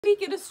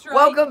Get a strike.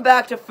 Welcome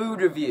back to Food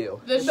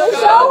Review. The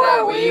show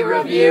where we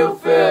review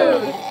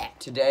food.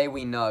 Today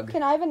we nug.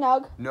 Can I have a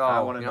nug? No, I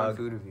want a you're on nug.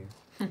 Food Review.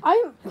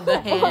 I'm The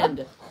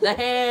hand. The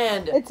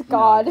hand. It's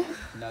God.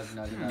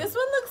 Nug. This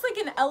one looks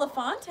like an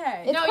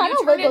elefante. It's No, kinda you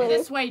turn wiggly. it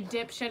this way,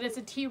 dipshit. It's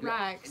a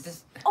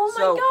T-Rex. Oh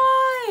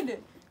my god!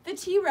 The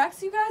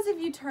T-Rex, you guys, if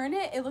you turn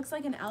it, it looks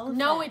like an elephant.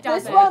 No, it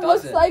This doesn't. one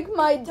doesn't. looks like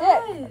my It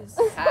dick. does.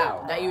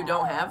 How? That you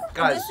don't have?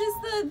 Guys, This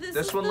is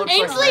this is one the- looks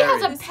like Ainsley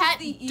has Mary. a pet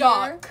This is the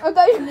duck. I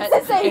thought you were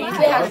gonna say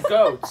Pet dick.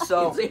 Goats.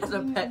 So Ainsley has a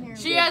pet.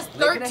 She has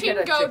They're gonna 13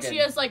 hit a goats. chicken. She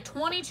has like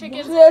 20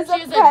 chickens. She has a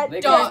She pet has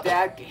a duck.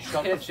 dad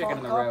shot the chicken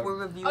in the road. We're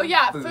reviewing Oh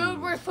yeah,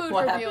 food. We're food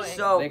What reviewing. happened?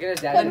 So They the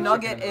dad hit a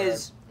nugget chicken in the road.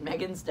 is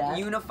Megan's dad.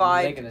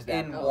 unified Bacon is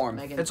in dad. warmth.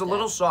 Megan's It's a dad.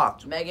 little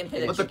soft, Megan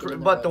hit a but chicken in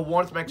the but road. the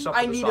warmth makes up for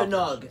I the need a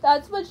softness. nug.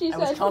 That's what she I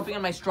was said. chomping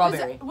on my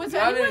strawberry. Was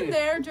Yeah, anyone they-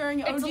 there during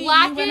It's ODE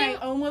lacking- when I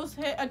almost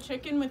hit a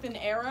chicken with an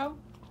arrow?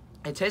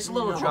 It tastes a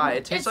little No. dry.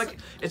 It tastes It's- like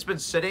it's been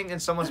sitting in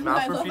someone's I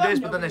mouth for a love few how days,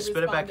 but then they nobody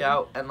spit it back responded.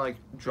 out and like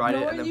dried No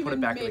it one and then put even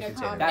it back in the made a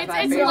container. comment. It's my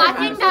it's favorite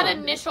lacking that episode.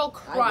 initial I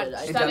crunch did,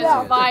 I that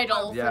did. is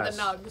vital Yes. for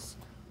the nugs.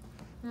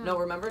 No,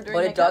 remember during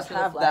But the it does Capture the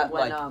have Flag that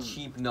when, like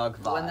cheap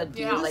nug when the vibe. dude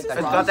Yeah. like This is It's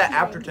crossed- got that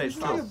awesome. aftertaste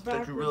It's too like a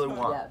that you really backwards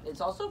want. Yeah,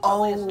 it's also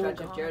probably Oh, a stretch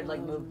if Jared like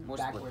God. moved We're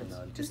splitting backwards.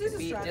 nug. This is a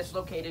Be stretch.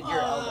 dislocated your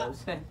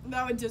elbows.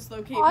 That would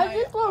dislocate I my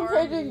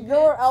dislocated armpits.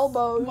 your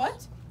elbows.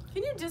 What?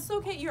 Can you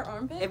dislocate your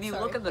armpit? If you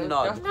Sorry. look at the Just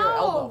nug, your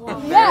elbow.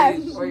 No. Yes, Or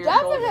your shoulder.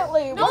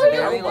 definitely. No, What are you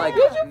you very don't. like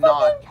Use your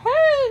not fucking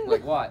hand.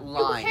 Like what? You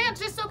line. can't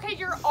dislocate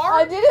your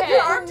I arm. did it Your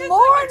this arm just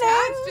morning. like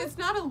attached. It's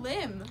not a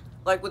limb.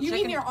 Like with You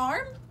chicken. mean your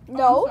arm?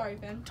 No. Oh, I'm sorry,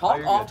 Ben. Talk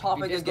you're off good.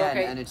 topic You again,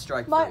 dislocate and it's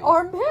strike My three.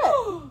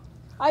 armpit.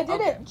 I did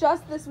Okay. it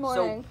just this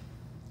morning.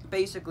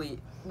 Basically,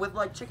 with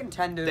like chicken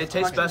tenders, They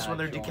taste crunchy- best when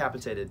they're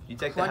decapitated. You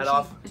take the head Crunchy.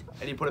 off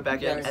and you put it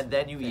back in, Yes. and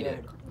then you eat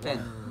it.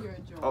 Thin. You're a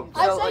joke. Oh,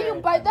 I So, say you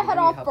like, bite the head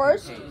off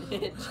first,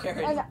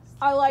 Jared. and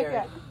I like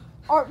Jared. it.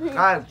 Armpit.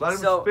 guys, let him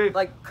So, speak.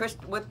 like,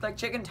 with like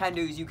chicken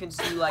tenders, you can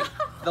see like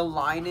the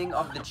lining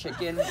of the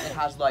chicken. It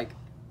has like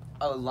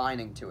a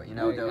lining to it, you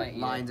know, Right, the right,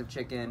 yeah. lines of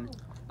chicken.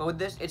 But with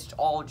this, it's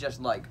all just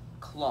like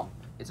clump.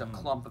 It's a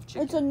clump of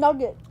chicken. It's a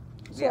nugget.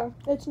 Yeah.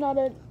 So it's not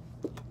a.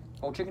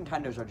 Well, chicken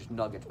tenders are just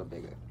nuggets but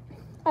bigger.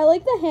 I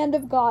like the hand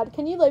of God.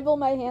 Can you label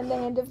my hand the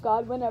hand of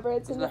God whenever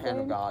it's It's in the the hand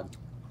of frame? God.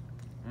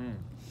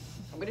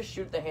 I'm gonna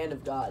shoot the hand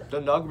of God. The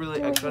nug really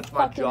Dude, accents my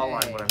fucking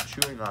jawline A. when I'm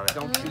chewing on it.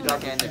 Don't shoot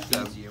Don't the hand that shoot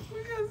them. feeds you.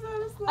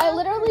 I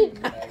literally.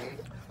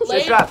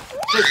 Stay strapped.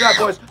 Stay strapped,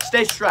 boys.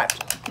 Stay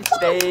strapped.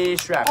 Stay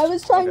strapped. I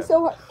was trying Okay.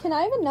 so hard. Can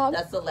I have a nug?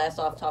 That's the last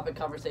off-topic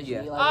conversation.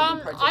 Yeah. Eli will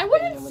be I participating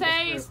wouldn't in with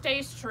say this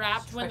stay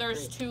strapped when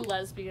there's two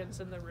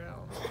lesbians in the room.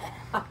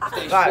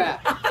 Stay Guys,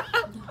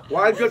 strapped.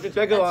 why is it to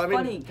take a That's lot? I mean,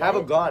 funny, have a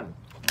guys. gun.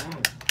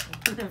 group.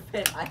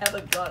 I have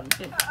a gun.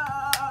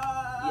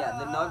 Yeah,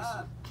 the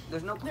nugs.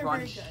 There's no They're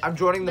crunch. very good. I'm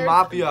joining the There's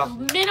mafia.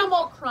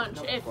 Minimal crunch,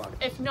 No if crunch.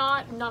 if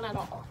not, none at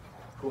all.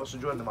 Who wants to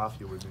join the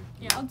mafia with me?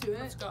 Yeah, I'll do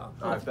let's it. go.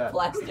 I bet.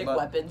 Plastic But-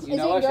 weapons. You Is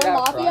know I it should your have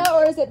mafia crunch.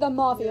 or is it the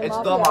mafia? It's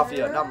mafia? the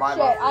mafia, not my Shit,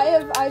 mafia.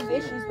 I have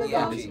issues with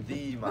Yeah. them. It's the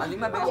I think mafia.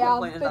 my biggest Yeah,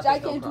 complaint is bitch, that I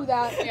there's no can't do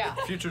crunch. that. Yeah.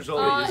 Future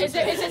Zoli Is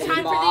it time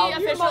for Mom, the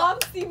Your official?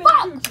 mom's Steven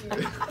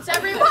Gucci. It's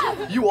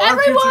everyone. You are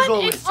Everyone, Future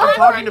Zoli. it's I'm time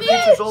talking for to the-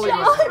 Future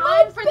Zoli. It's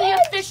time for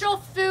the official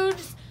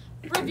foods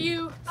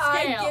review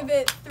I scale. give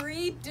it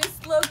 3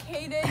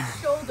 dislocated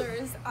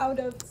shoulders out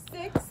of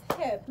 6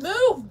 hips.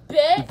 Move,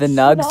 bitch. The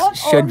nugs Not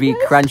should be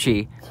armpits?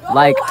 crunchy, Oh,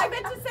 like I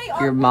meant to say your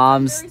armpits.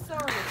 mom's I'm very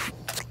sorry.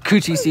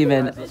 coochie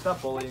semen. Let's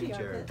stop bullying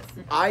Jared.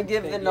 I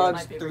give the It's my nugs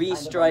favorite 3 kind of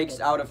strikes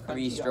armpit. out of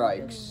 3 Crunchy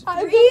strikes.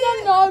 I give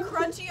the nug.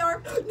 Crunchy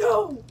arm.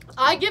 No.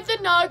 I give the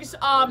nugs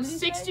did you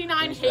say?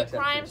 69 hate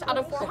crimes out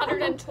of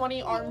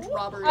 420 armed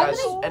robberies. Guys,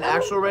 an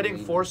actual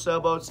rating 4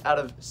 sailboats out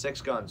of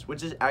 6 guns,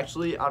 which is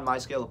actually on my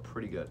scale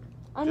pretty good.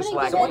 I'm Just gonna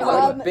like give it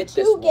someone bit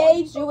this 2 one.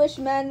 gay Jewish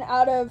men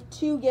out of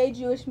 2 gay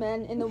Jewish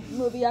men in the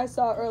movie I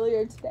saw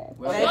earlier today.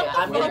 Okay,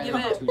 I'm gonna give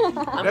it.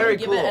 I'm Very gonna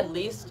give it cool. at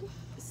least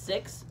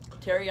 6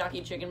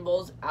 teriyaki chicken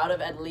bowls out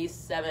of at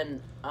least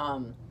 7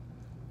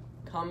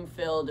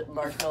 cum-filled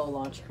marshmallow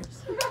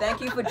launchers.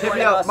 Thank you for Hit me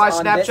joining up. us My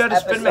on Snapchat this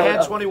is spinmahan episode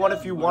of- 21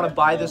 if you want to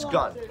buy this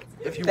gun.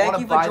 If you want Thank to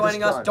you buy for this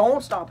joining us. gun.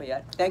 Don't stop it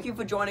yet. Thank you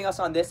for joining us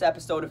on this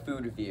episode of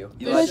Food Review.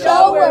 The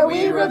show where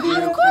we review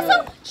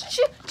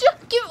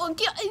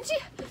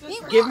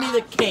Give me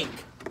the cake.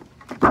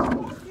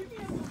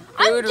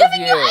 Food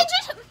review.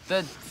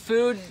 The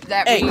food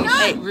that Hey, we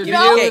hey, review give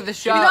me the cake. the Give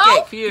show. me the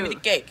cake. Food. Give me the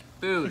cake.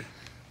 Food.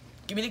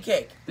 Give me the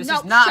cake. This No,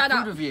 is not shut food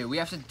up. review. We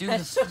have to do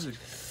this food.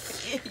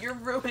 You're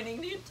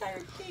ruining the entire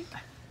cake.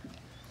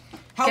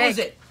 How Cake. was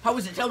it? How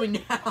was it? Tell me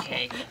now.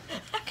 Cake.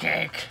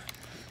 Cake.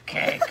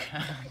 Cake.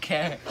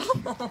 Cake.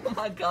 Oh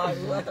my god,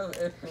 what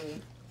a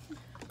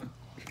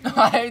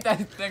I hate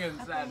that thing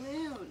inside.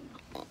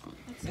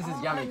 This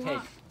is yummy cake.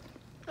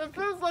 It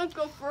feels like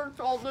the first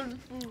childhood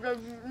food I've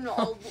eaten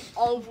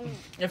all week.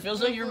 It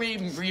feels like you're being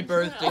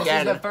rebirthed This is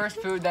again. the first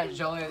food that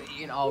Jolie has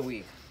eaten all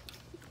week.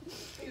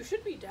 You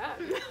should be dead.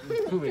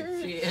 2 weeks.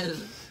 She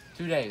is.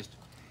 2 days.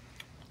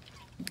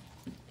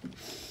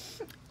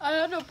 I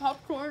had a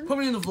popcorn. Put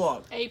me in the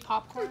vlog. A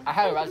popcorn. I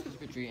had a Rice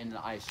Krispie treat in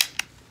the ice.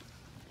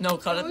 No,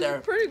 cut it there.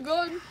 Pretty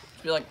good.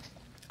 Be like,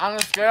 On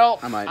the scale,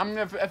 I might. I'm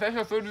gonna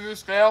official food review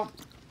scale.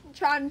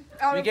 10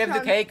 out We of give the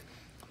 10. cake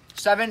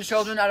 7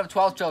 children out of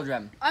 12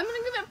 children. I'm gonna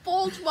give it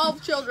full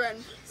 12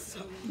 children.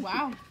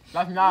 Wow.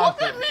 That's not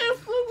Look a at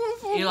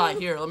me. Eli,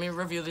 here, let me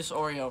review this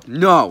Oreo.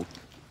 No.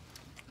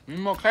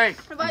 More cake.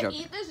 If I joke.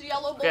 eat this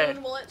yellow Okay,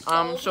 balloon, will it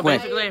so solve my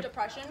basically-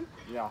 depression?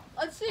 Yeah.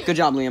 Let's see. Good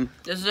job, Liam.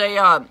 This is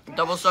a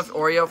double stuffed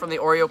Oreo from the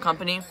Oreo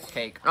company.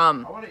 Cake. I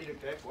want to eat a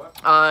cake.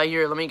 What?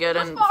 Here, let me get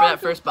in Let's for go that to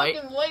first bite.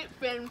 fucking late,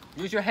 Finn.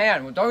 Use your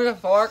hand. Don't use a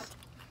fork.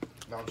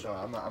 No, I'm sorry.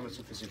 I'm a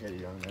sophisticated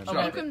young man.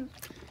 Okay. You can.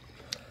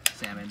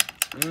 Salmon.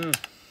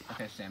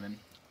 Okay, salmon.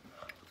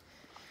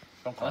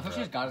 Don't That's what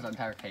she's got is an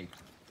entire cake.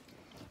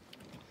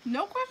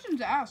 No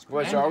questions asked.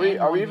 Wait, And- so are and we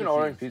one even with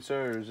ordering cheese. pizza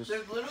or is this?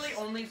 There's literally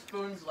only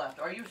spoons left.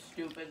 Are you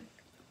stupid?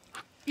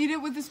 Eat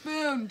it with a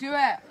spoon. Do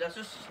it. That's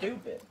just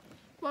stupid.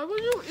 Why would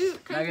you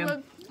eat cake Megan,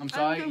 with? I'm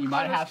sorry. can You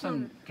might cut a have some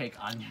spoon. cake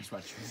on your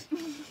sweatshirt.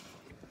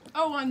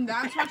 Oh, on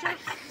that sweatshirt?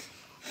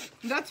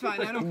 That's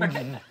fine. I don't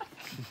care.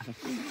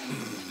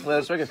 Well,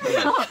 let's make it.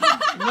 No,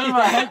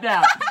 I hate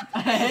that.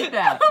 I hate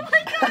that.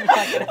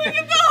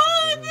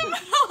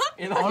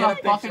 You I want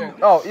a fucking.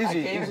 Oh, I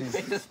easy, can't even easy.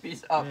 pick this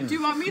piece up. Do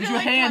you want me to Your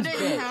like hands cut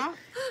it in big.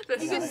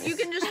 half? You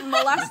can just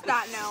molest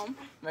that now.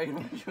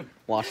 Megan,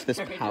 Watch this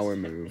Megan power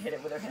just move. Hit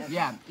it with her hand.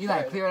 Yeah,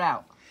 Eli, clear it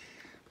out.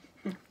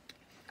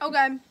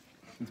 Okay.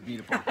 It's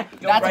beautiful. Go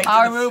That's right a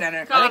power to the move.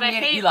 center. God, I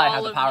think me and Eli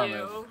have the power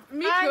move.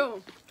 Me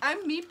too.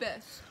 I'm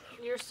Meepus.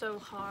 You're so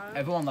hard.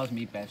 Everyone loves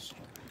meat best.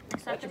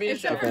 That should be a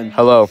show.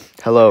 Hello,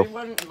 hello.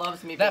 Everyone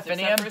loves me, That except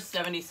Finium? for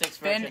 76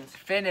 Finn, versions.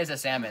 Finn is a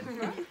salmon.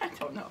 I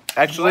don't know.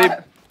 Actually,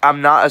 What?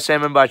 I'm not a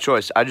salmon by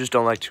choice. I just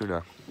don't like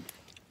tuna.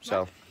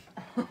 So.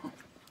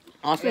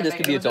 Honestly, Yeah, this Megan,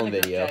 could be it its was in own a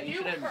group video. chat. You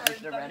should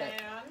have read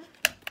it.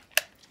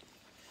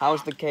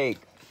 How's the cake?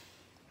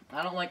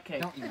 I don't like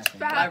cake. Don't eat that thing.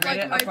 Bad I like rate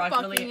it my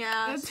approximately- fucking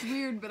ass. That's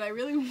weird, but I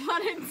really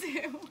wanted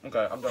to.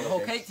 Okay, I'm done The whole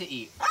with cake to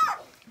eat.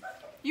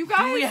 You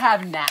Do we guys.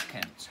 have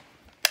napkins?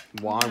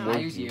 Why I would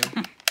use you?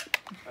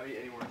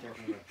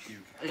 you.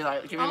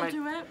 Eli, give me I'll my.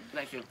 do it.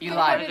 Thank you.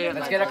 Eli,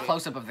 let's get a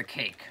close up of the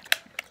cake.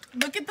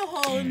 Look at the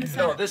hole in the No,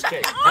 center. this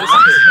cake. This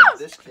cake.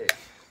 This cake.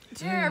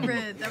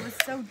 Jared, that was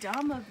so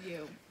dumb of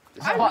you.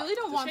 I hot. really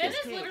don't want Finn this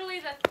is cake. literally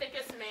the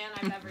thickest man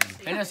I've ever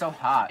seen. Finn is so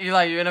hot.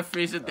 Eli, you're gonna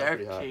freeze it there.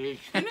 pretty hot. Cake.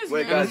 Finn is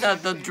Wait, really- guys.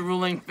 Got the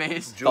drooling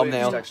face. Julian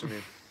Thumbnail. just texted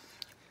me.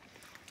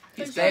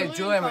 Hey,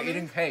 Julian, we're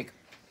eating cake.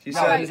 He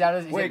No, said, he's out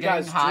of- he's "Wait,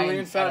 getting guys, high Julian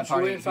at a found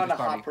party, Julian found a Hugo's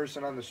party." hot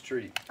person on the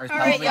street." Or it's All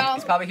right, probably, y'all.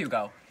 it's probably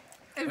Hugo.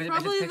 It's Is it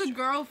probably the picture?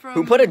 girl from.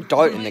 Who put a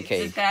dart in the This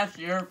cake?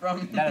 cashier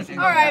from. That is All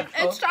right,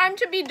 it's time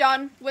to be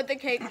done with the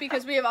cake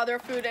because we have other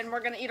food and we're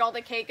gonna eat all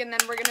the cake and then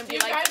we're gonna Do be you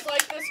like, guys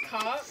like this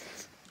cup?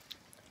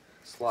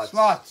 Sluts.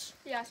 Sluts.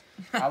 yes.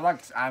 I'm a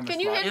Can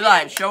you slut. hit me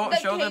Eli, the show the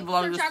cake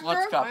vlog the projector?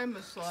 sluts cup. I'm a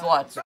slut. Sluts.